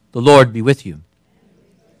The Lord be with you.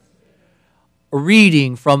 A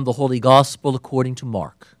reading from the Holy Gospel according to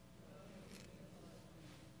Mark.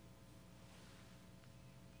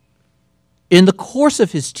 In the course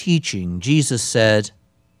of his teaching, Jesus said,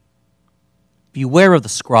 "Beware of the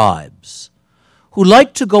scribes, who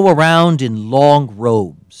like to go around in long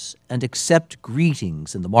robes and accept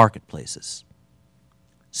greetings in the marketplaces,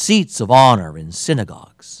 seats of honor in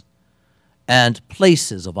synagogues, and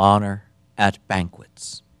places of honor at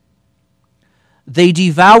banquets. They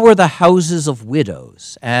devour the houses of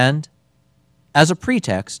widows and, as a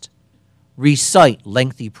pretext, recite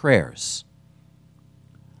lengthy prayers.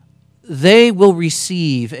 They will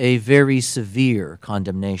receive a very severe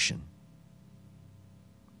condemnation."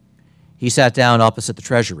 He sat down opposite the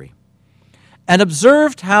treasury and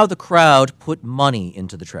observed how the crowd put money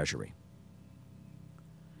into the treasury.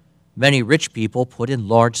 Many rich people put in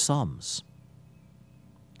large sums.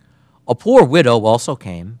 A poor widow also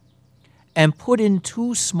came and put in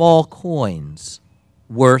 2 small coins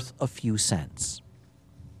worth a few cents.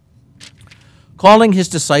 Calling his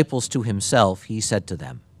disciples to himself, he said to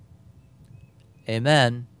them,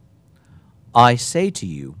 "Amen, I say to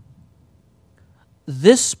you,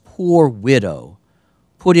 this poor widow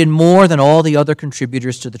put in more than all the other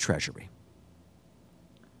contributors to the treasury.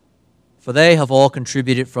 For they have all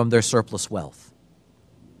contributed from their surplus wealth.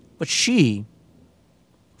 But she,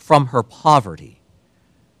 from her poverty,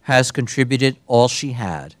 has contributed all she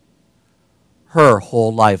had, her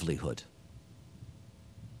whole livelihood."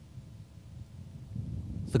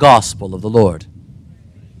 The Gospel of the Lord.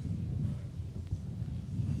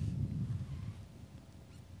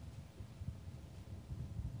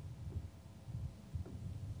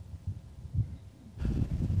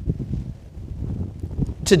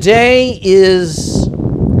 Today is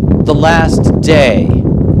the last day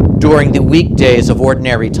during the weekdays of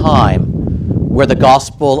ordinary time where the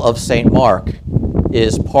Gospel of St. Mark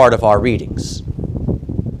is part of our readings.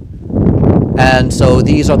 And so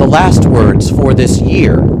these are the last words for this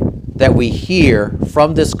year that we hear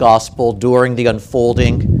from this Gospel during the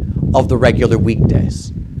unfolding of the regular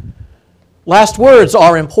weekdays. Last words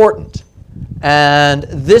are important, and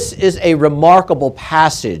this is a remarkable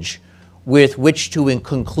passage with which to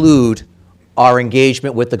conclude our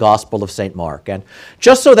engagement with the Gospel of St. Mark. And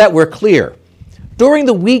just so that we're clear, during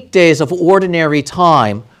the weekdays of ordinary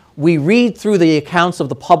time, we read through the accounts of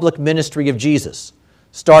the public ministry of Jesus,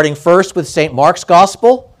 starting first with St. Mark's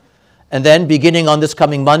Gospel, and then beginning on this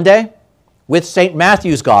coming Monday with St.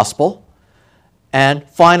 Matthew's Gospel, and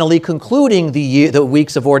finally concluding the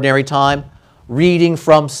weeks of ordinary time, reading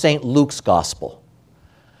from St. Luke's Gospel.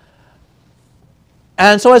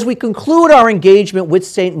 And so as we conclude our engagement with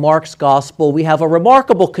St. Mark's Gospel, we have a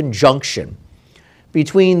remarkable conjunction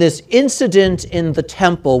between this incident in the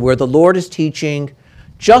temple where the Lord is teaching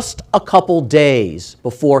just a couple days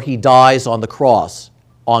before he dies on the cross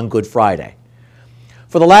on Good Friday.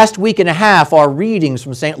 For the last week and a half, our readings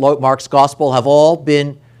from St. Mark's Gospel have all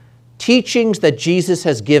been teachings that Jesus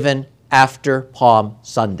has given after Palm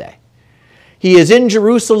Sunday. He is in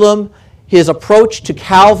Jerusalem. His approach to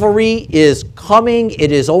Calvary is coming.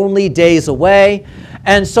 It is only days away.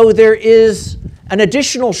 And so there is an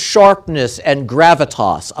additional sharpness and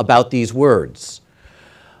gravitas about these words.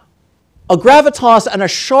 A gravitas and a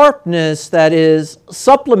sharpness that is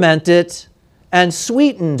supplemented and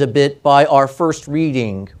sweetened a bit by our first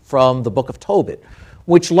reading from the Book of Tobit,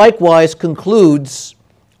 which likewise concludes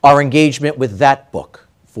our engagement with that book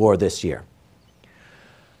for this year.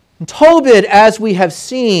 Tobit, as we have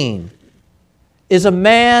seen, is a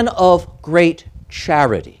man of great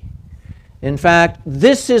charity. In fact,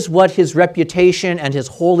 this is what his reputation and his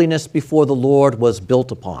holiness before the Lord was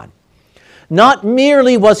built upon. Not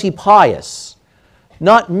merely was he pious,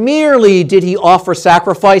 not merely did he offer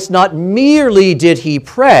sacrifice, not merely did he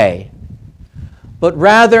pray, but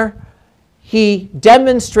rather he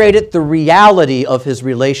demonstrated the reality of his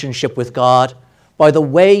relationship with God by the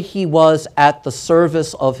way he was at the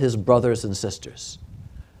service of his brothers and sisters,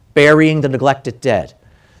 burying the neglected dead,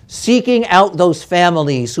 seeking out those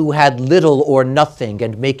families who had little or nothing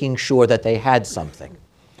and making sure that they had something.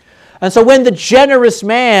 And so when the generous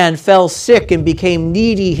man fell sick and became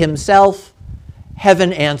needy himself,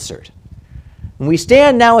 heaven answered. And we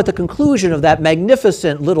stand now at the conclusion of that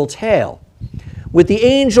magnificent little tale with the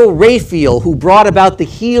angel Raphael, who brought about the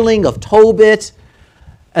healing of Tobit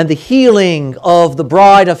and the healing of the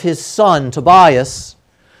bride of his son, Tobias,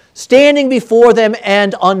 standing before them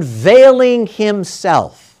and unveiling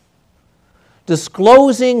himself,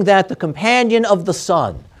 disclosing that the companion of the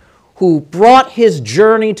Son, who brought his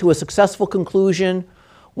journey to a successful conclusion,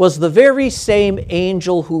 was the very same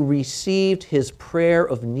angel who received his prayer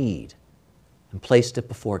of need and placed it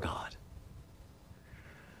before God.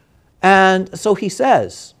 And so he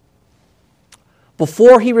says,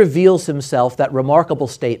 before he reveals himself, that remarkable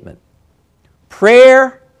statement,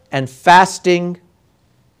 prayer and fasting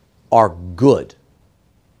are good,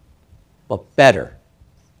 but better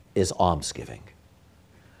is almsgiving.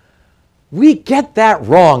 We get that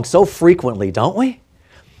wrong so frequently, don't we?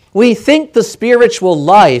 We think the spiritual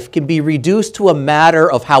life can be reduced to a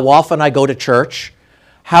matter of how often I go to church,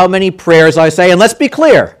 how many prayers I say, and let's be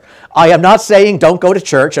clear, I am not saying don't go to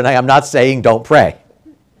church, and I am not saying don't pray.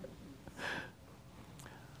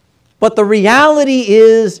 But the reality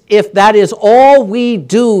is, if that is all we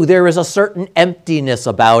do, there is a certain emptiness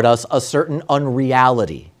about us, a certain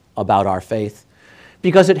unreality about our faith,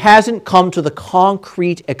 because it hasn't come to the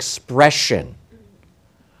concrete expression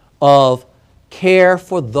of care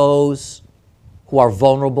for those who are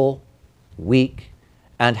vulnerable, weak,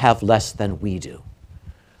 and have less than we do.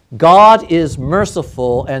 God is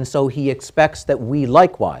merciful, and so he expects that we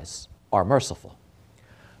likewise are merciful.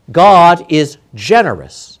 God is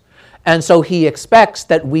generous, and so he expects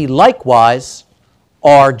that we likewise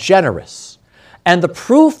are generous. And the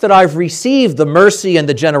proof that I've received the mercy and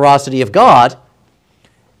the generosity of God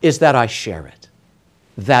is that I share it,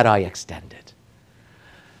 that I extend it.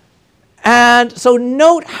 And so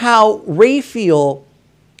note how Raphael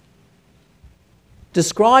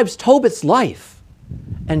describes Tobit's life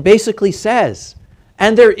and basically says,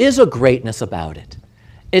 and there is a greatness about it.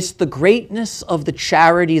 It's the greatness of the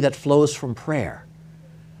charity that flows from prayer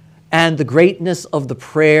and the greatness of the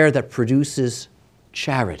prayer that produces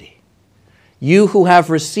charity. You who have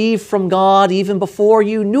received from God even before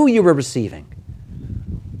you knew you were receiving,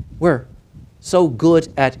 we're so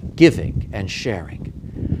good at giving and sharing.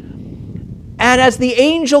 And as the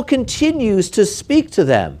angel continues to speak to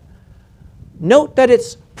them, note that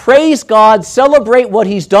it's praise God, celebrate what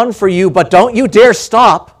he's done for you, but don't you dare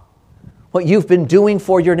stop what you've been doing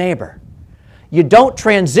for your neighbor. You don't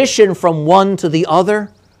transition from one to the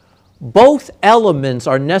other. Both elements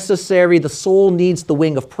are necessary. The soul needs the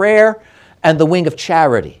wing of prayer and the wing of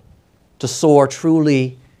charity to soar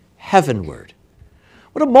truly heavenward.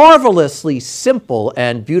 What a marvelously simple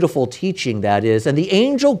and beautiful teaching that is. And the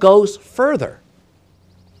angel goes further.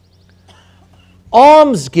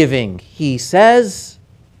 Almsgiving, he says,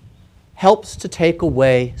 helps to take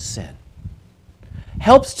away sin,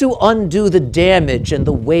 helps to undo the damage and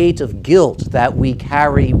the weight of guilt that we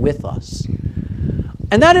carry with us.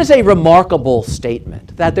 And that is a remarkable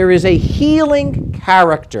statement, that there is a healing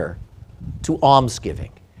character to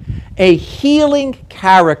almsgiving, a healing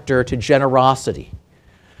character to generosity.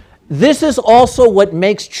 This is also what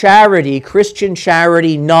makes charity, Christian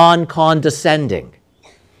charity, non-condescending.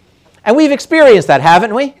 And we've experienced that,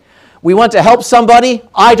 haven't we? We want to help somebody,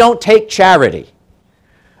 I don't take charity.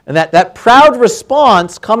 And that proud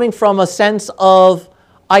response coming from a sense of,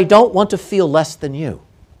 I don't want to feel less than you.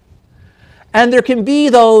 And there can be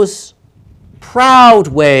those proud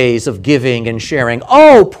ways of giving and sharing.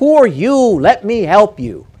 Oh, poor you, let me help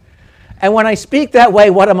you. And when I speak that way,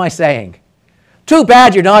 what am I saying? Too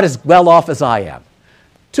bad you're not as well off as I am.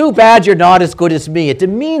 Too bad you're not as good as me. It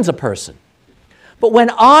demeans a person. But when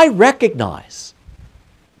I recognize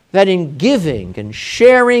that in giving and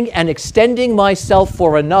sharing and extending myself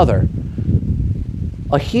for another,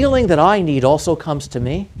 a healing that I need also comes to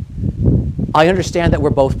me, I understand that we're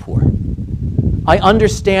both poor. I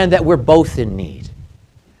understand that we're both in need.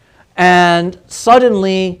 And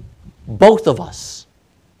suddenly, both of us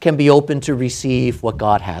can be open to receive what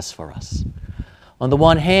God has for us. On the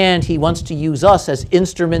one hand, he wants to use us as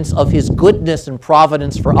instruments of his goodness and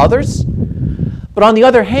providence for others. But on the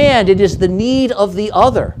other hand, it is the need of the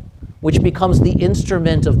other which becomes the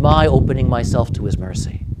instrument of my opening myself to his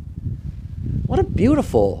mercy. What a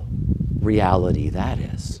beautiful reality that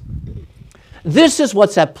is. This is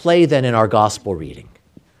what's at play then in our gospel reading,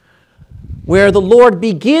 where the Lord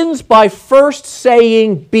begins by first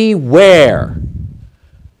saying, beware.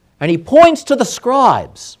 And he points to the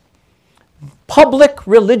scribes, public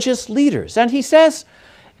religious leaders, and he says,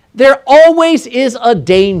 there always is a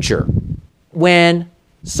danger when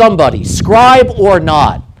somebody, scribe or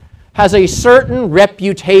not, has a certain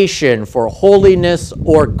reputation for holiness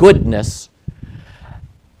or goodness,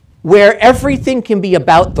 where everything can be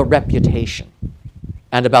about the reputation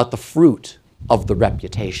and about the fruit of the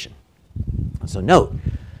reputation. So note,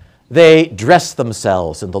 they dress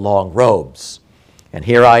themselves in the long robes. And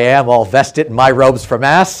here I am, all vested in my robes for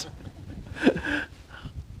Mass,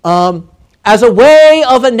 as a way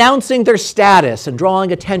of announcing their status and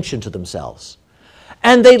drawing attention to themselves.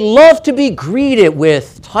 And they love to be greeted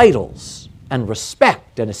with titles and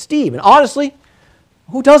respect and esteem. And honestly,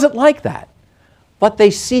 who doesn't like that? But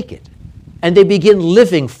they seek it, and they begin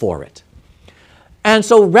living for it. And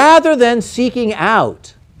so rather than seeking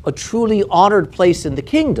out a truly honored place in the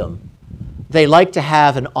kingdom, they like to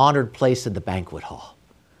have an honored place in the banquet hall.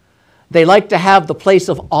 They like to have the place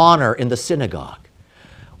of honor in the synagogue,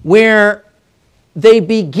 where they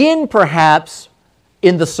begin perhaps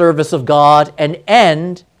in the service of God and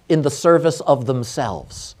end in the service of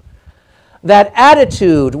themselves. That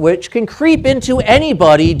attitude which can creep into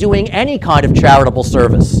anybody doing any kind of charitable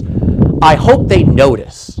service. I hope they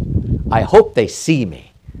notice. I hope they see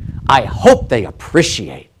me. I hope they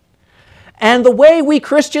appreciate. And the way we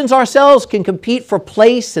Christians ourselves can compete for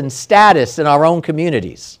place and status in our own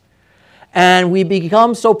communities. And we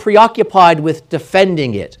become so preoccupied with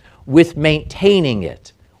defending it, with maintaining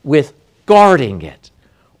it, with guarding it,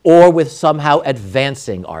 or with somehow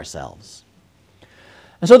advancing ourselves.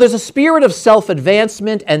 And so there's a spirit of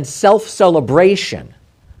self-advancement and self-celebration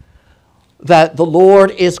that the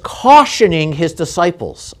Lord is cautioning his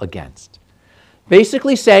disciples against.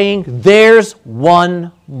 Basically saying, there's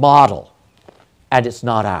one model, and it's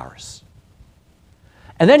not ours.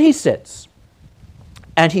 And then he sits,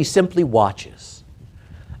 and he simply watches.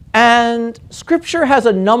 And Scripture has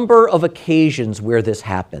a number of occasions where this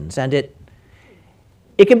happens, and it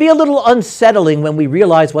can be a little unsettling when we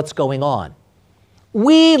realize what's going on.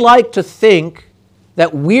 We like to think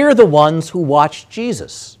that we're the ones who watched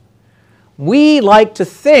Jesus. We like to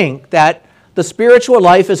think that the spiritual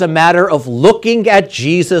life is a matter of looking at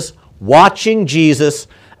Jesus, watching Jesus,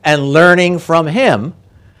 and learning from him.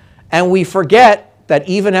 And we forget that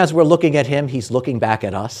even as we're looking at him, he's looking back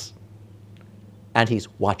at us, and he's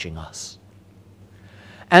watching us.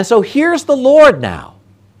 And so here's the Lord now.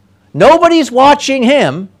 Nobody's watching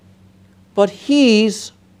him, but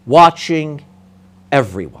he's watching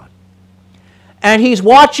everyone. And he's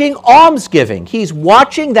watching almsgiving. He's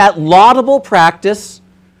watching that laudable practice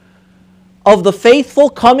of the faithful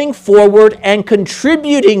coming forward and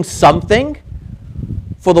contributing something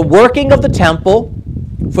for the working of the temple,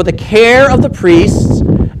 for the care of the priests,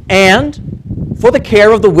 and for the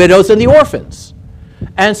care of the widows and the orphans.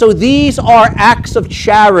 And so these are acts of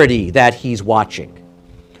charity that he's watching.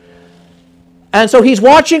 And so he's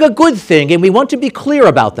watching a good thing, and we want to be clear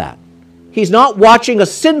about that. He's not watching a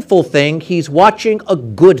sinful thing, he's watching a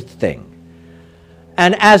good thing.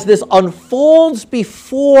 And as this unfolds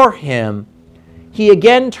before him, he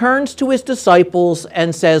again turns to his disciples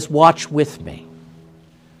and says, watch with me.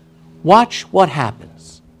 Watch what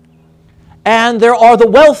happens. And there are the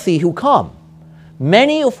wealthy who come,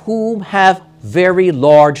 many of whom have very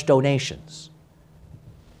large donations.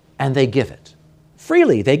 And they give it.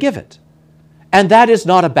 Freely they give it. And that is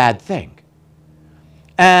not a bad thing.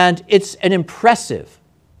 And it's an impressive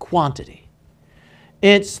quantity.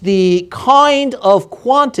 It's the kind of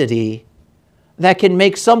quantity that can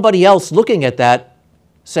make somebody else looking at that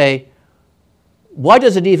say, why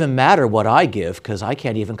does it even matter what I give? Because I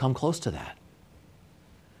can't even come close to that.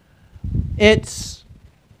 It's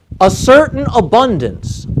a certain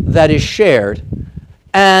abundance that is shared.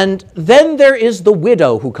 And then there is the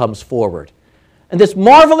widow who comes forward. And this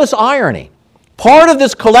marvelous irony. Part of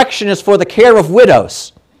this collection is for the care of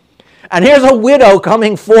widows. And here's a widow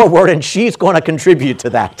coming forward, and she's going to contribute to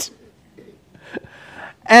that.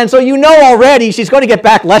 And so you know already she's going to get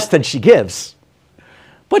back less than she gives.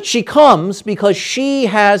 But she comes because she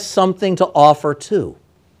has something to offer too.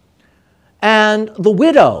 And the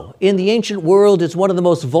widow in the ancient world is one of the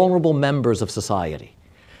most vulnerable members of society.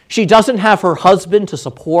 She doesn't have her husband to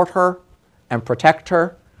support her and protect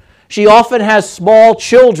her. She often has small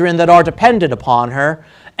children that are dependent upon her,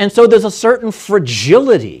 and so there's a certain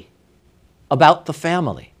fragility about the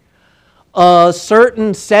family, a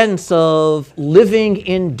certain sense of living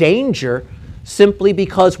in danger simply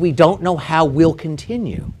because we don't know how we'll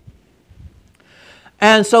continue.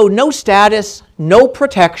 And so no status, no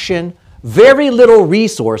protection, very little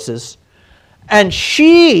resources, and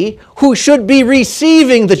she, who should be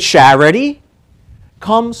receiving the charity,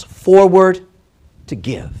 comes forward to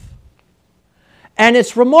give. And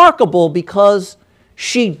it's remarkable because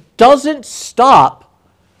she doesn't stop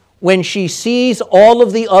when she sees all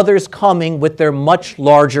of the others coming with their much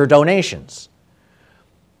larger donations.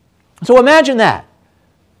 So imagine that.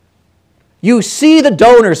 You see the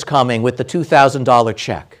donors coming with the $2,000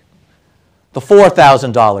 check, the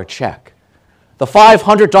 $4,000 check, the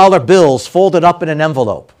 $500 bills folded up in an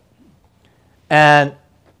envelope, and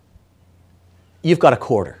you've got a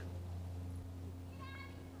quarter.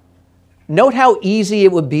 Note how easy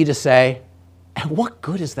it would be to say, and what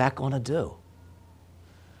good is that going to do?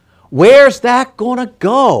 Where's that going to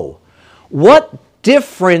go? What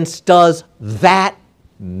difference does that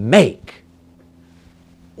make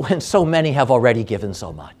when so many have already given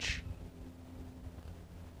so much?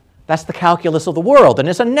 That's the calculus of the world, and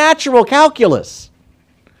it's a natural calculus.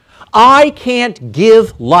 I can't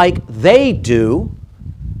give like they do,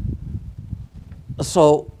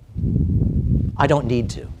 so I don't need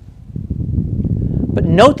to. But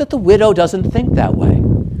note that the widow doesn't think that way.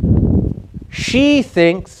 She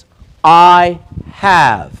thinks, I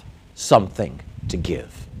have something to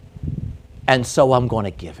give, and so I'm going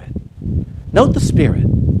to give it. Note the spirit.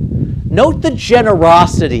 Note the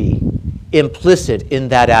generosity implicit in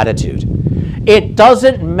that attitude. It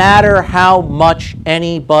doesn't matter how much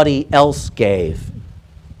anybody else gave.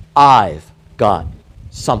 I've got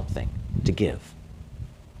something to give,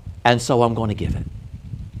 and so I'm going to give it.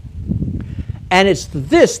 And it's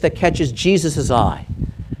this that catches Jesus' eye.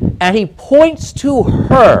 And he points to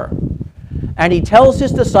her, and he tells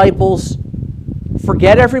his disciples,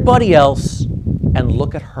 forget everybody else and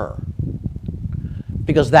look at her.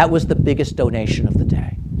 Because that was the biggest donation of the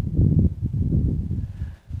day.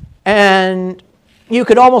 And you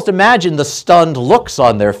could almost imagine the stunned looks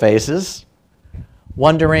on their faces,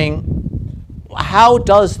 wondering, how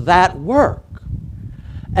does that work?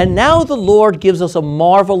 And now the Lord gives us a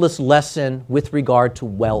marvelous lesson with regard to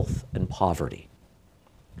wealth and poverty.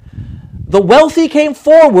 The wealthy came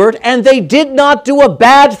forward and they did not do a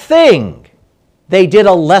bad thing. They did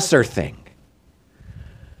a lesser thing.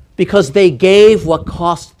 Because they gave what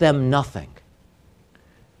cost them nothing.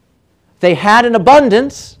 They had an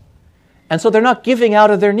abundance, and so they're not giving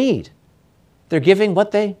out of their need. They're giving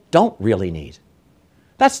what they don't really need.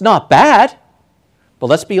 That's not bad, but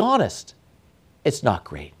let's be honest, it's not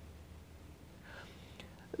great.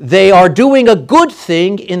 They are doing a good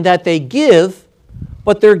thing in that they give,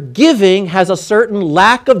 but their giving has a certain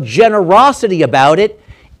lack of generosity about it,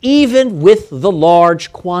 even with the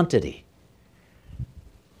large quantity.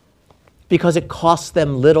 Because it costs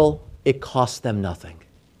them little, it costs them nothing.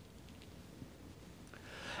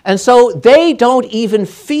 And so they don't even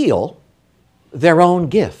feel their own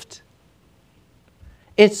gift.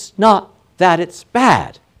 It's not that it's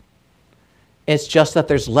bad. It's just that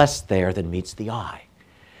there's less there than meets the eye.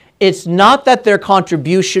 It's not that their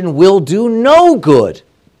contribution will do no good.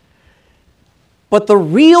 But the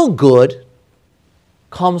real good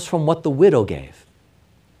comes from what the widow gave.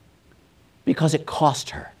 Because it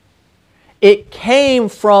cost her. It came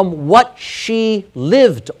from what she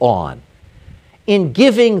lived on. In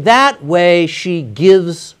giving that way, she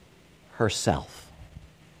gives herself.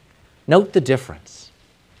 Note the difference.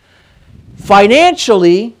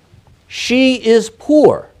 Financially, she is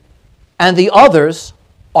poor, and the others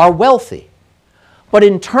are wealthy. But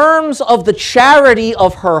in terms of the charity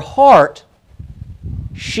of her heart,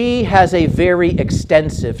 she has a very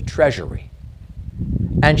extensive treasury.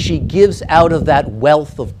 And she gives out of that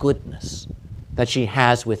wealth of goodness that she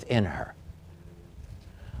has within her.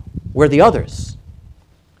 Where the others,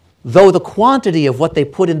 though the quantity of what they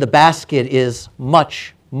put in the basket is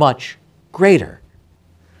much, much greater,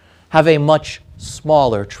 have a much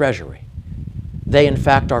smaller treasury. They, in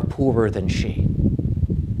fact, are poorer than she.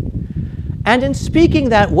 And in speaking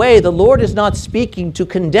that way, the Lord is not speaking to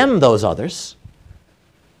condemn those others.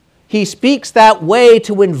 He speaks that way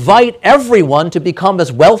to invite everyone to become as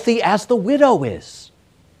wealthy as the widow is.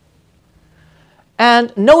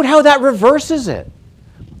 And note how that reverses it.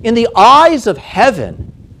 In the eyes of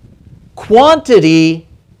heaven, quantity,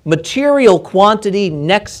 material quantity,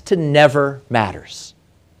 next to never matters.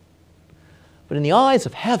 But in the eyes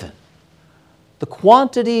of heaven, the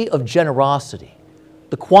quantity of generosity,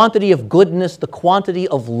 the quantity of goodness, the quantity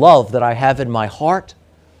of love that I have in my heart,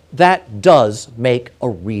 that does make a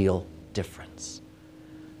real difference.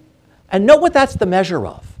 And note what that's the measure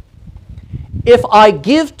of. If I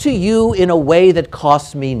give to you in a way that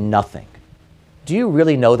costs me nothing, do you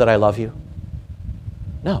really know that I love you?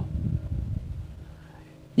 No.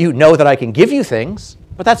 You know that I can give you things,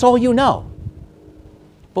 but that's all you know.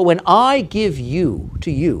 But when I give you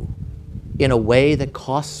to you in a way that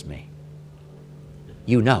costs me,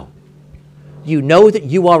 you know. You know that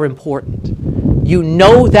you are important. You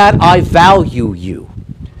know that I value you.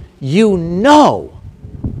 You know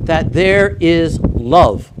that there is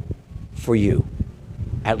love for you,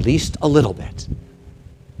 at least a little bit.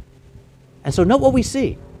 And so note what we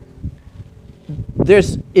see. There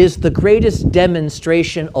is the greatest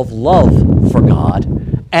demonstration of love for God,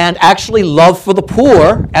 and actually love for the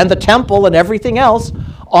poor and the temple and everything else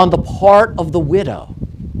on the part of the widow.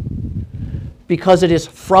 Because it is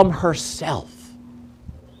from herself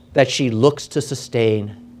that she looks to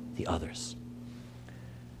sustain the others.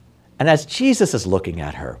 And as Jesus is looking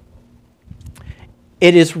at her,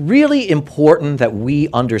 it is really important that we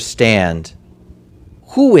understand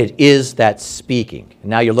who it is that's speaking. And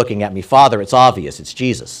now you're looking at me, Father, it's obvious, it's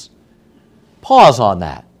Jesus. Pause on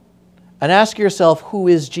that and ask yourself, who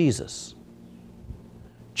is Jesus?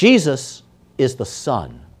 Jesus is the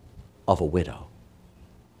son of a widow.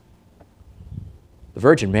 The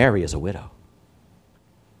Virgin Mary is a widow.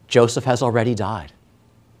 Joseph has already died.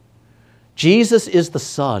 Jesus is the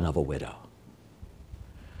son of a widow.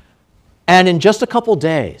 And in just a couple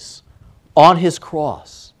days, on his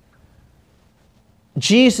cross,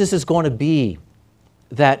 Jesus is going to be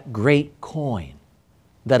that great coin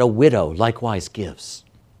that a widow likewise gives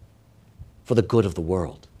for the good of the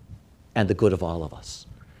world and the good of all of us.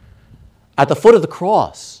 At the foot of the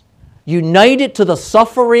cross, united to the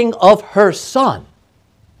suffering of her son,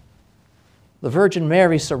 the Virgin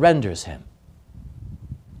Mary surrenders him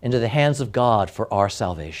into the hands of God for our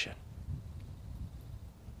salvation.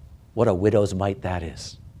 What a widow's mite that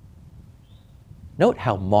is. Note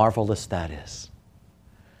how marvelous that is.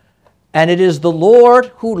 And it is the Lord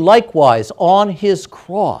who likewise on his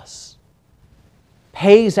cross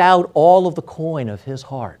pays out all of the coin of his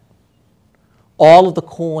heart, all of the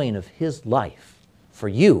coin of his life for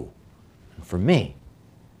you, for me,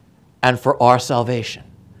 and for our salvation.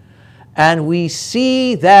 And we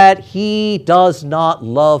see that he does not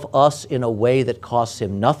love us in a way that costs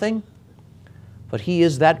him nothing, but he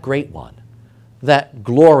is that great one, that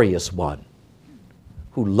glorious one,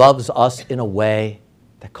 who loves us in a way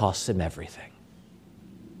that costs him everything.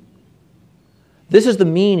 This is the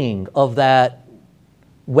meaning of that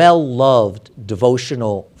well-loved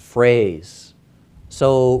devotional phrase,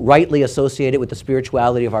 so rightly associated with the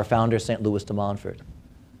spirituality of our founder, St. Louis de Montfort.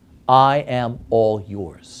 I am all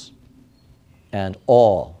yours, and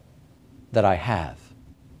all that I have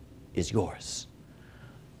is yours.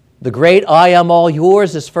 The great I am all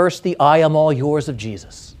yours is first the I am all yours of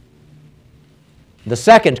Jesus. The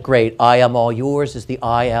second great I am all yours is the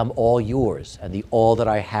I am all yours, and the all that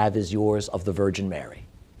I have is yours of the Virgin Mary.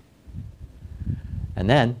 And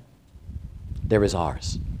then there is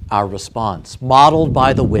ours, our response, modeled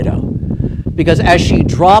by the widow. Because as she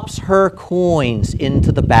drops her coins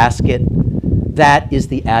into the basket, that is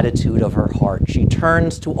the attitude of her heart. She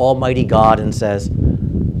turns to Almighty God and says,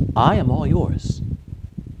 I am all yours.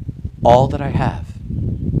 All that I have,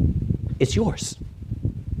 it's yours.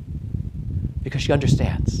 Because she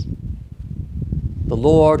understands the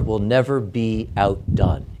Lord will never be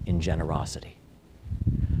outdone in generosity.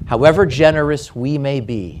 However generous we may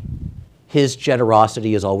be, his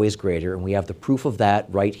generosity is always greater, and we have the proof of that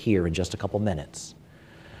right here in just a couple minutes.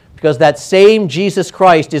 Because that same Jesus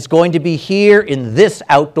Christ is going to be here in this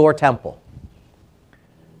outdoor temple.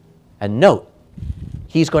 And note,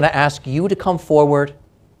 he's going to ask you to come forward,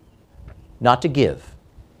 not to give,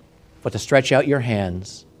 but to stretch out your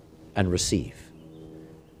hands and receive.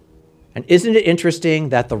 And isn't it interesting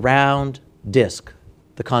that the round disc,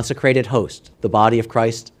 the consecrated host, the body of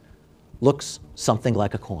Christ, looks something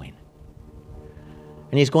like a coin?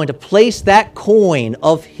 And he's going to place that coin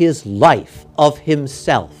of his life, of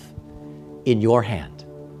himself, in your hand.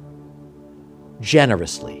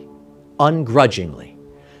 Generously, ungrudgingly,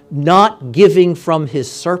 not giving from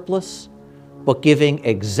his surplus, but giving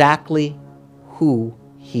exactly who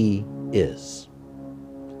he is.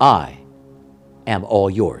 I am all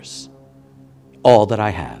yours. All that I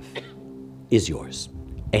have is yours.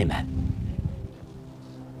 Amen.